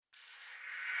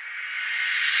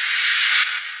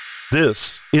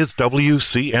This is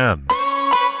WCN,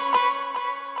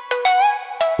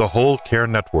 the Whole Care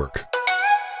Network.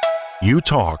 You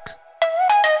talk,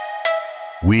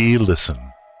 we listen.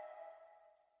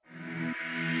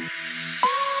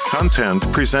 Content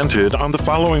presented on the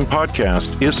following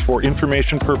podcast is for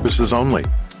information purposes only.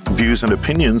 Views and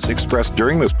opinions expressed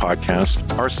during this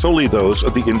podcast are solely those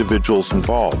of the individuals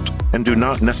involved and do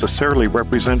not necessarily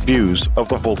represent views of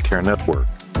the Whole Care Network.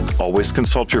 Always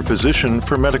consult your physician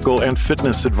for medical and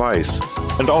fitness advice,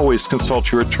 and always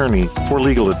consult your attorney for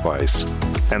legal advice.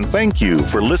 And thank you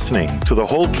for listening to the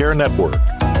Whole Care Network.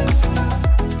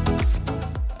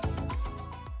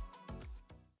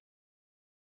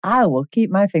 I will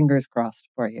keep my fingers crossed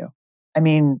for you. I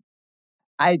mean,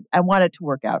 I want it to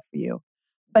work out for you,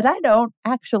 but I don't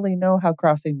actually know how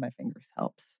crossing my fingers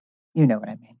helps. You know what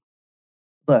I mean.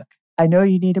 Look, I know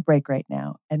you need a break right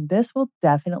now, and this will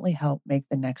definitely help make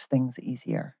the next things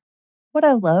easier. What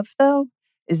I love, though,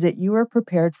 is that you are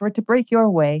prepared for it to break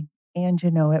your way, and you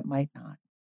know it might not.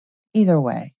 Either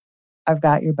way, I've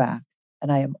got your back,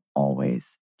 and I am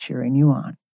always cheering you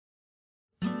on.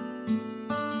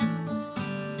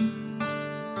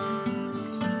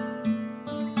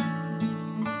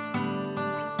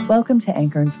 Welcome to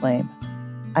Anchor and Flame.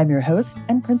 I'm your host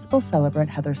and principal celebrant,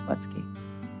 Heather Slutsky.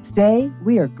 Today,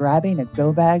 we are grabbing a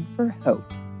go bag for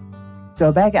hope.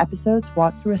 Go bag episodes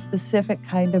walk through a specific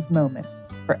kind of moment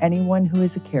for anyone who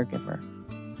is a caregiver.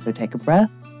 So take a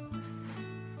breath,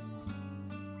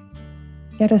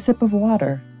 get a sip of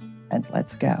water, and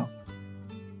let's go.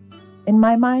 In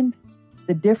my mind,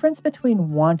 the difference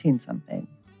between wanting something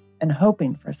and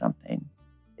hoping for something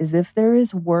is if there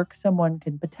is work someone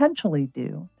can potentially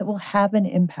do that will have an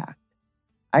impact.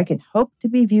 I can hope to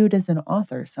be viewed as an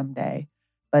author someday,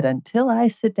 but until I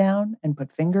sit down and put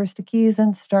fingers to keys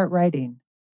and start writing,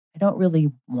 I don't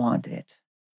really want it.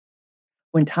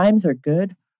 When times are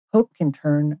good, hope can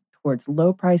turn towards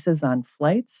low prices on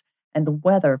flights and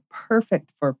weather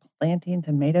perfect for planting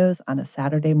tomatoes on a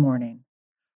Saturday morning.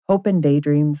 Hope and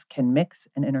daydreams can mix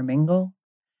and intermingle,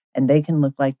 and they can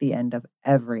look like the end of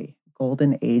every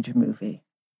Golden Age movie.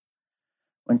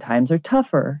 When times are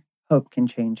tougher, hope can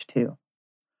change too.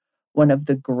 One of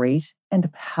the great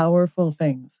and powerful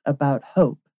things about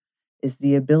hope is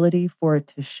the ability for it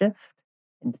to shift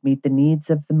and meet the needs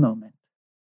of the moment.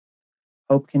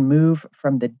 Hope can move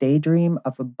from the daydream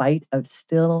of a bite of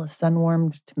still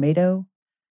sun-warmed tomato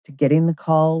to getting the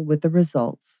call with the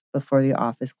results before the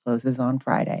office closes on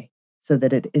Friday so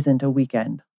that it isn't a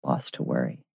weekend lost to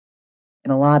worry.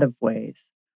 In a lot of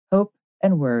ways, hope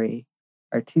and worry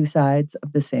are two sides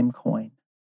of the same coin.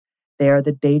 They are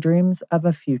the daydreams of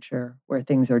a future where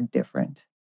things are different.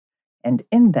 And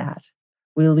in that,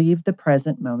 we leave the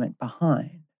present moment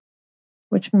behind,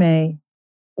 which may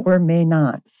or may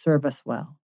not serve us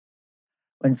well.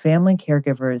 When family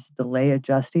caregivers delay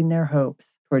adjusting their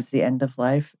hopes towards the end of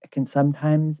life, it can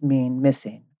sometimes mean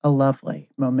missing a lovely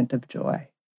moment of joy.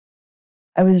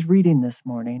 I was reading this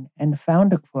morning and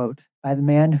found a quote by the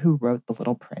man who wrote The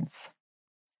Little Prince.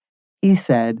 He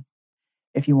said,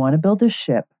 "If you want to build a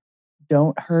ship,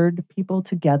 don't herd people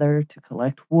together to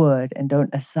collect wood and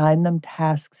don't assign them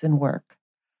tasks and work,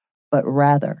 but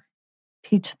rather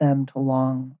teach them to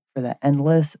long for the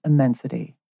endless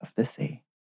immensity of the sea."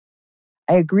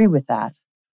 I agree with that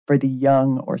for the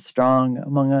young or strong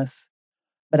among us,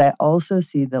 but I also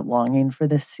see that longing for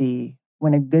the sea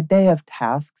when a good day of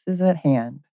tasks is at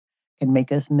hand can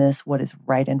make us miss what is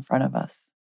right in front of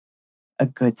us. A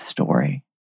good story,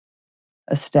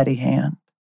 a steady hand,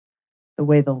 the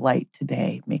way the light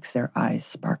today makes their eyes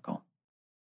sparkle.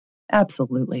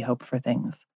 Absolutely hope for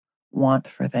things, want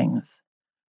for things,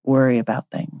 worry about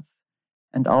things,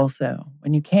 and also,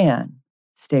 when you can,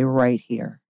 stay right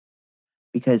here.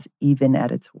 Because even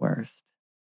at its worst,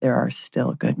 there are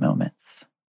still good moments.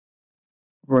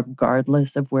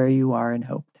 Regardless of where you are in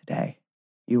hope today,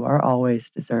 you are always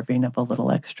deserving of a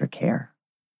little extra care.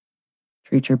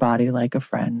 Treat your body like a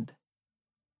friend.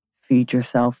 Feed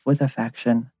yourself with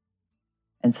affection.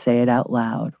 And say it out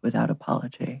loud without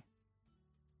apology.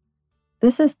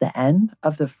 This is the end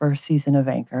of the first season of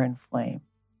Anchor and Flame.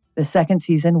 The second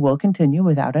season will continue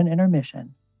without an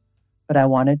intermission, but I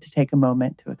wanted to take a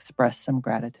moment to express some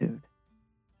gratitude.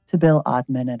 To Bill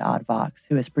Oddman at Oddvox,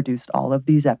 who has produced all of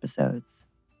these episodes.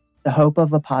 The hope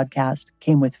of a podcast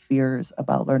came with fears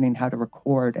about learning how to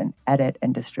record and edit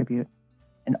and distribute,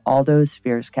 and all those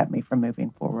fears kept me from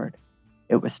moving forward.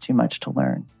 It was too much to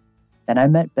learn. Then I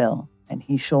met Bill, and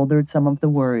he shouldered some of the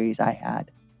worries I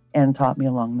had and taught me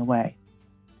along the way.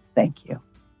 Thank you.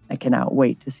 I cannot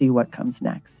wait to see what comes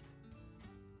next.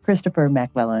 Christopher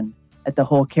McLellan at the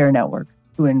Whole Care Network,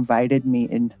 who invited me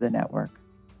into the network.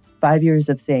 5 years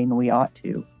of saying we ought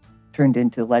to turned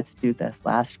into let's do this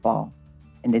last fall.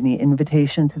 And in the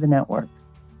invitation to the network,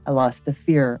 I lost the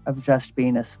fear of just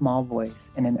being a small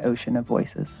voice in an ocean of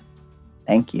voices.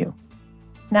 Thank you.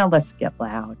 Now let's get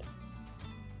loud.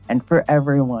 And for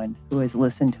everyone who has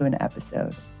listened to an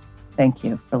episode, thank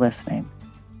you for listening.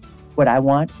 What I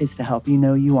want is to help you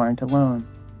know you aren't alone,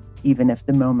 even if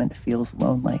the moment feels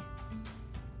lonely.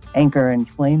 Anchor and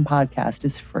Flame podcast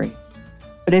is free.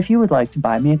 But if you would like to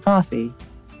buy me a coffee,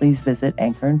 please visit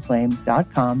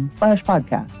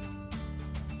anchorandflame.com/podcast.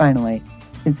 Finally,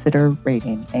 consider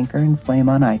rating Anchor and Flame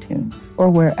on iTunes or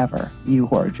wherever you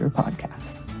hoard your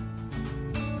podcasts.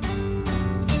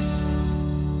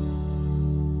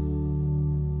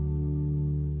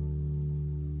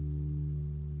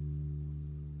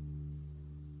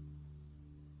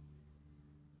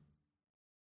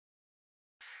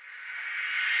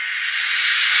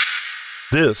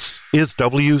 This is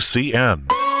WCN,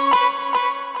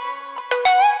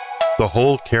 the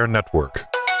Whole Care Network.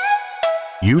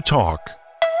 You talk,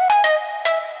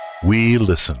 we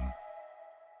listen.